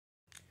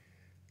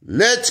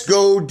Let's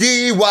go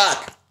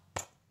DWAC.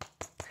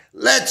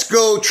 Let's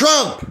go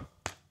Trump.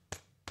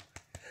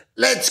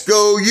 Let's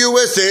go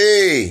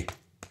USA.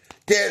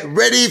 Get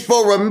ready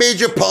for a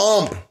major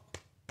pump.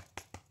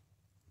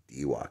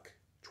 DWAC,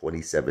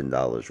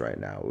 $27 right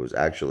now. It was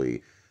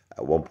actually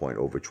at one point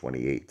over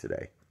 28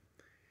 today.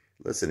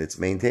 Listen, it's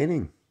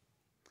maintaining.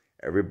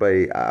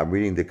 Everybody, I'm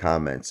reading the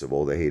comments of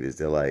all the haters.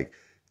 They're like,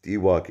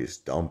 DWAC is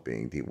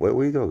dumping. What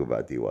are you talking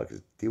about,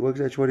 DWAC?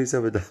 DWAC's at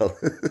 $27.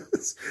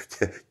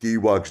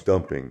 DWAC's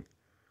dumping.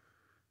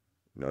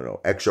 No.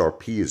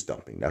 XRP is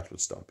dumping. That's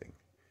what's dumping.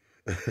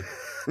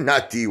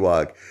 Not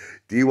DWAC.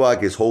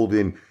 DWAC is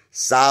holding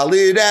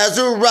solid as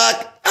a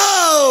rock.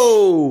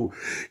 Oh!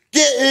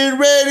 Getting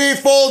ready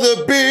for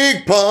the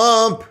big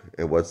pump.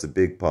 And what's the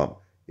big pump?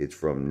 It's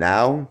from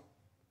now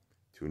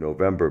to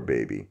November,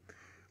 baby.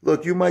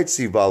 Look, you might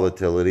see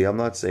volatility. I'm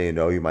not saying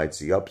no. You might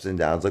see ups and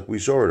downs like we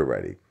saw it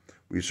already.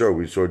 We saw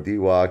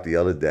DWAC the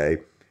other day.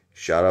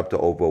 Shot up to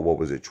over, what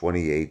was it,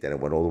 28. Then it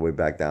went all the way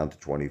back down to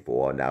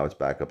 24. Now it's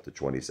back up to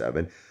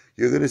 27.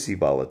 You're going to see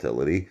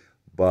volatility.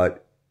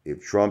 But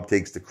if Trump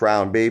takes the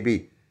crown,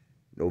 baby,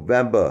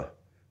 November,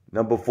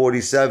 number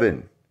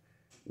 47,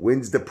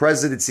 wins the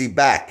presidency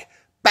back.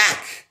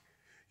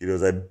 You know,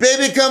 it's like,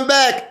 baby, come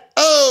back.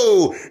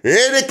 Oh,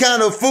 any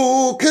kind of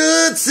fool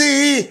could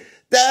see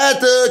that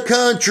the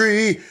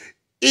country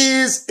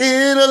is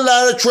in a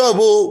lot of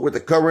trouble with the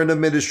current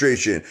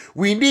administration.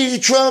 We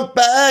need Trump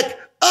back.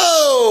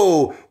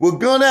 Oh, we're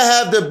going to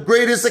have the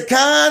greatest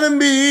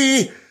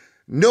economy.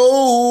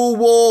 No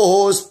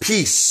wars,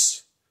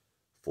 peace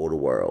for the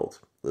world.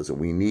 Listen,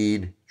 we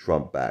need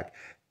Trump back.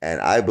 And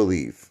I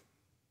believe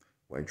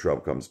when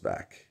Trump comes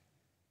back,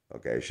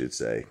 okay, I should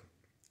say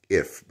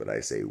if, but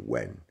I say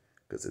when,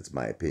 because it's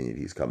my opinion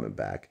he's coming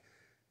back,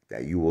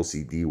 that you will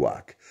see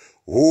DWAC.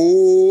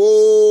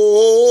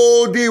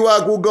 Oh,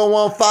 DWAC will go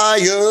on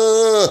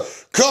fire.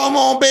 Come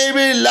on,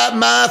 baby, light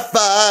my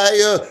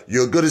fire.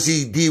 You're going to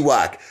see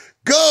DWAC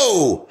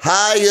go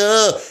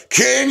higher.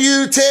 Can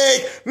you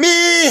take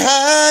me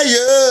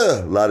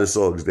higher? A lot of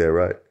songs there,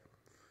 right?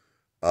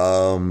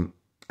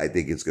 I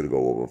think it's going to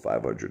go over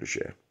 500 a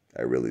share.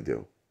 I really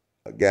do.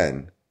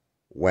 Again,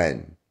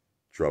 when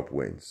Trump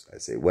wins. I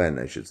say when,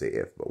 I should say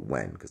if, but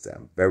when, because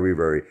I'm very,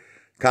 very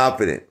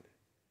confident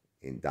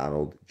in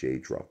Donald J.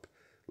 Trump.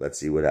 Let's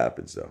see what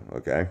happens, though,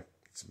 okay?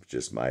 It's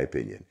just my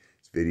opinion.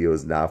 This video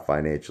is not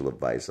financial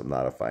advice. I'm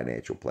not a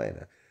financial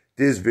planner.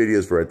 This video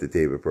is for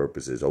entertainment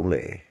purposes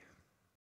only.